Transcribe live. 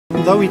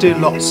although we do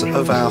lots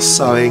of our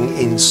sowing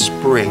in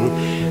spring,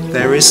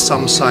 there is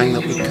some sowing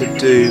that we could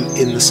do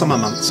in the summer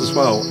months as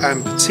well,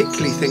 and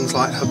particularly things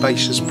like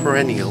herbaceous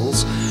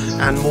perennials,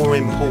 and more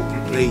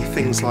importantly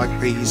things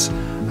like these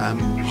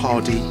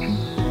hardy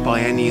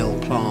biennial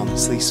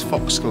plants, these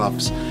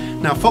foxgloves.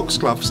 Now,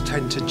 foxgloves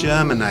tend to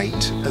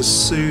germinate as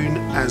soon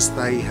as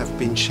they have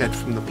been shed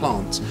from the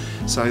plants,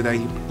 so they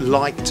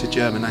like to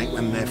germinate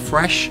when they're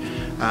fresh.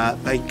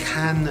 They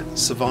can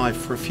survive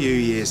for a few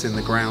years in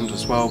the ground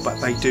as well, but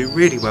they do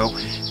really well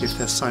if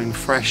they're sown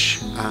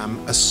fresh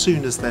as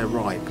soon as they're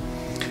ripe.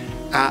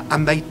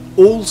 And they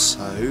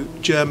also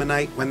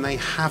germinate when they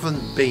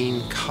haven't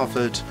been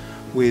covered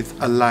with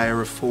a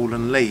layer of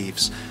fallen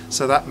leaves.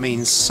 So that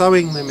means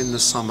sowing them in the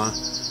summer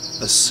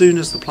as soon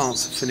as the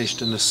plants are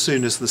finished and as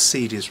soon as the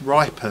seed is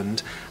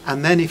ripened.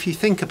 And then if you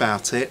think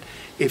about it,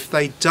 if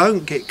they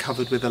don't get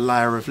covered with a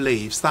layer of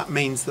leaves, that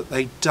means that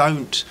they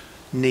don't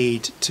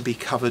need to be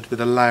covered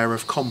with a layer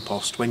of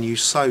compost when you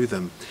sow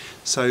them.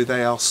 So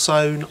they are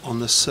sown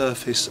on the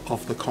surface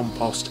of the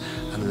compost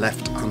and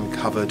left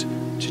uncovered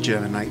to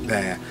germinate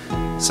there.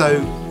 So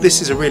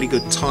this is a really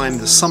good time,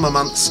 the summer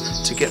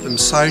months, to get them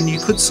sown. You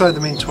could sow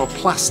them into a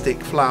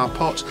plastic flower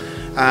pot.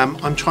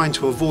 I'm trying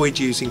to avoid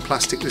using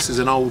plastic. This is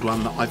an old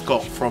one that I've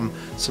got from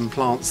some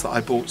plants that I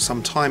bought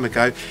some time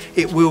ago.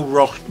 It will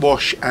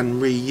wash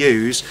and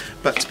reuse,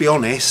 but to be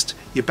honest,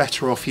 you're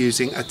better off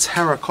using a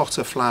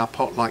terracotta flower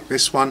pot like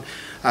this one,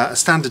 a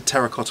standard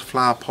terracotta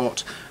flower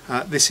pot.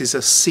 This is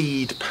a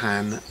seed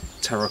pan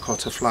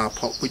terracotta flower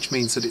pot, which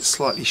means that it's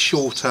slightly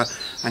shorter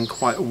and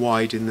quite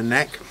wide in the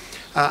neck.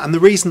 And the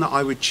reason that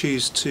I would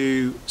choose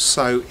to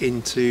sow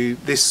into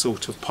this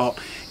sort of pot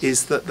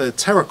is that the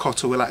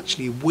terracotta will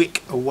actually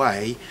wick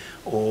away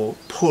or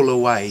pull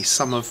away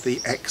some of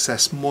the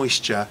excess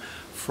moisture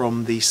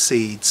from the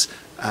seeds,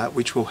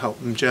 which will help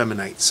them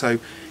germinate. So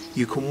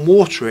you can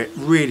water it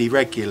really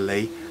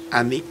regularly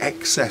and the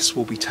excess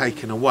will be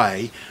taken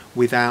away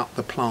without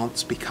the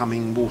plants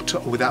becoming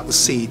without the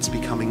seeds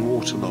becoming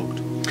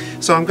waterlogged.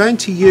 So I'm going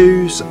to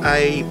use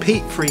a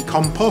peat-free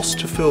compost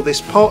to fill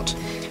this pot.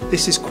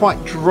 This is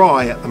quite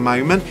dry at the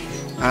moment,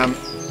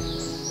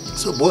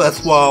 so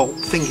worthwhile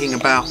thinking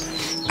about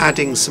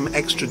adding some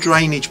extra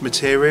drainage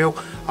material.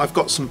 I've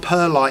got some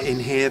perlite in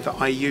here that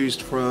I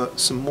used for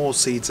some more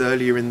seeds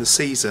earlier in the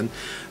season.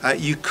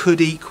 You could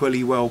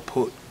equally well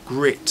put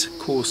grit,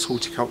 coarse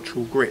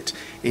horticultural grit,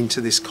 into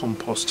this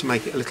compost to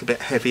make it a little bit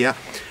heavier.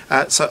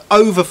 So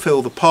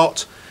overfill the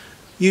pot,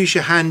 use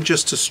your hand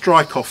just to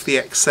strike off the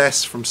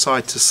excess from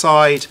side to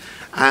side,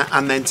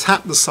 and then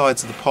tap the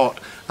sides of the pot,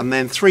 and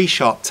then 3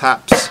 sharp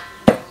taps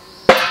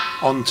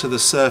onto the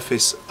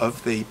surface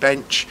of the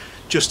bench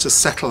just to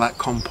settle that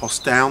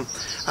compost down,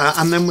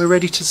 and then we're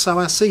ready to sow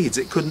our seeds.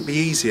 It couldn't be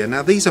easier.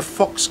 Now, these are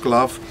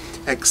Foxglove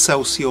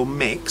Excelsior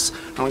Mix,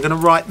 and I'm going to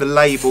write the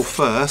label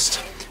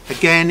first.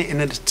 Again,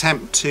 in an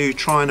attempt to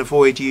try and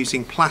avoid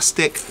using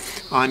plastic,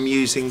 I'm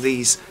using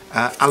these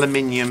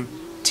aluminium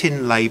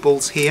tin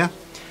labels here.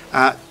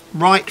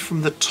 Right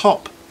from the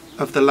top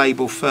of the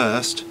label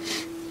first,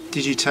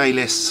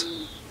 Digitalis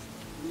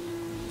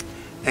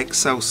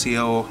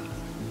Excelsior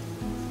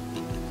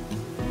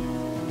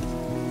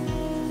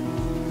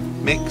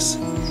Mix,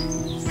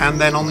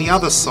 and then on the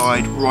other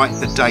side write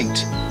the date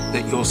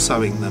that you're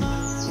sowing them.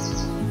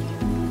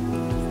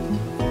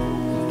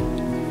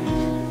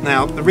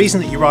 Now, the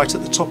reason that you write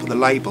at the top of the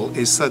label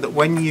is so that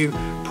when you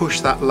push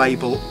that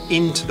label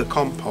into the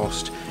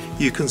compost,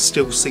 you can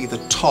still see the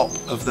top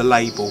of the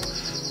label,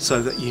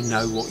 so that you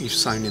know what you've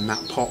sown in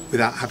that pot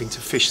without having to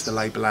fish the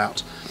label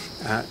out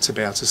to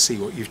be able to see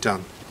what you've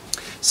done.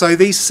 So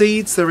these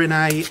seeds, they're in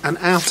an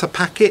outer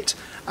packet,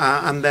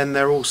 and then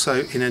they're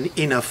also in an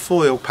inner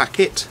foil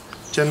packet,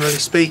 generally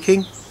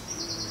speaking.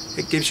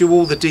 It gives you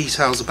all the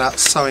details about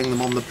sowing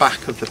them on the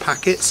back of the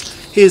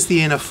packets. Here's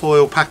the inner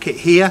foil packet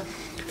here.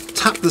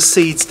 Tap the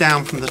seeds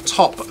down from the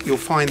top. You'll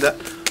find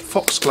that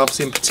foxgloves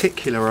in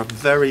particular are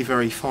very,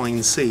 very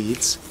fine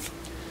seeds.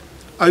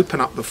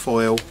 Open up the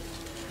foil,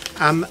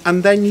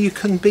 and then you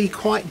can be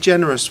quite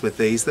generous with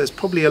these. There's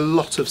probably a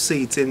lot of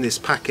seeds in this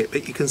packet,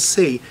 but you can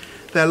see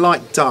they're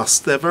like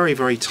dust. They're very,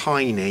 very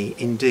tiny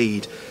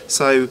indeed.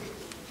 So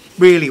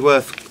really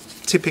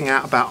worth tipping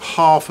out about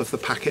half of the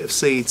packet of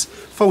seeds,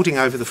 folding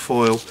over the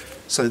foil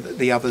so that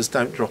the others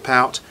don't drop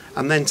out,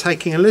 and then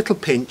taking a little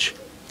pinch,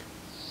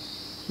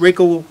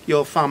 wriggle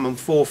your thumb and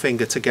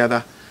forefinger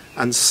together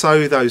and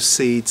sow those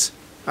seeds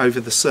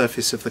over the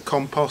surface of the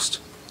compost.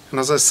 And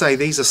as I say,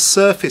 these are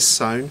surface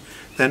sown,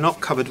 they're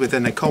not covered with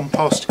any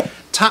compost.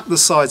 Tap the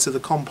sides of the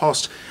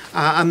compost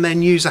and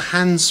then use a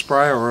hand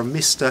sprayer or a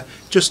mister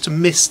just to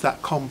mist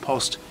that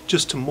compost,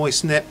 just to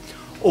moisten it.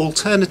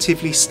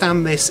 Alternatively,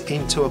 stand this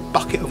into a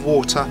bucket of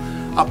water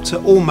up to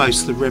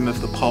almost the rim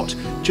of the pot,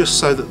 just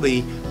so that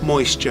the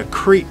moisture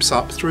creeps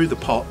up through the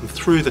pot and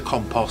through the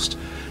compost.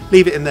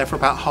 Leave it in there for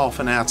about half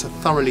an hour to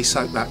thoroughly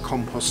soak that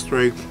compost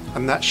through,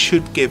 and that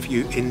should give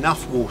you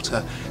enough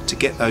water to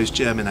get those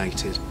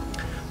germinated.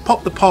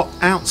 Pop the pot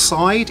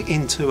outside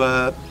into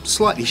a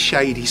slightly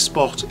shady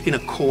spot in a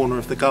corner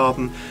of the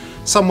garden,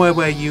 somewhere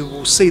where you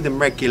will see them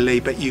regularly,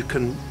 but you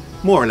can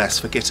more or less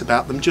forget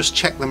about them. Just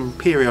check them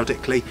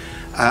periodically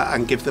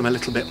and give them a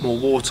little bit more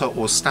water,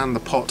 or stand the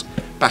pot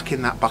back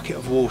in that bucket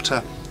of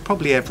water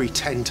probably every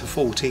 10 to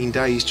 14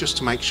 days, just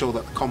to make sure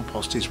that the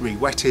compost is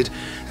re-wetted,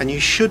 and you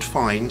should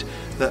find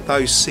that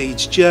those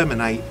seeds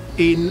germinate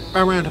in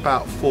around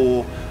about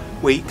 4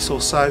 weeks or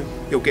so.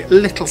 You'll get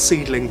little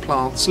seedling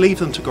plants, leave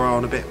them to grow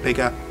on a bit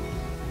bigger,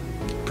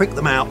 prick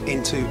them out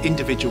into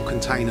individual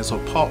containers or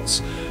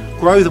pots,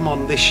 grow them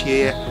on this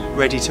year,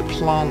 ready to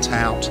plant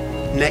out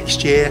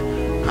next year,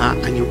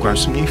 and you'll grow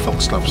some new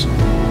foxgloves.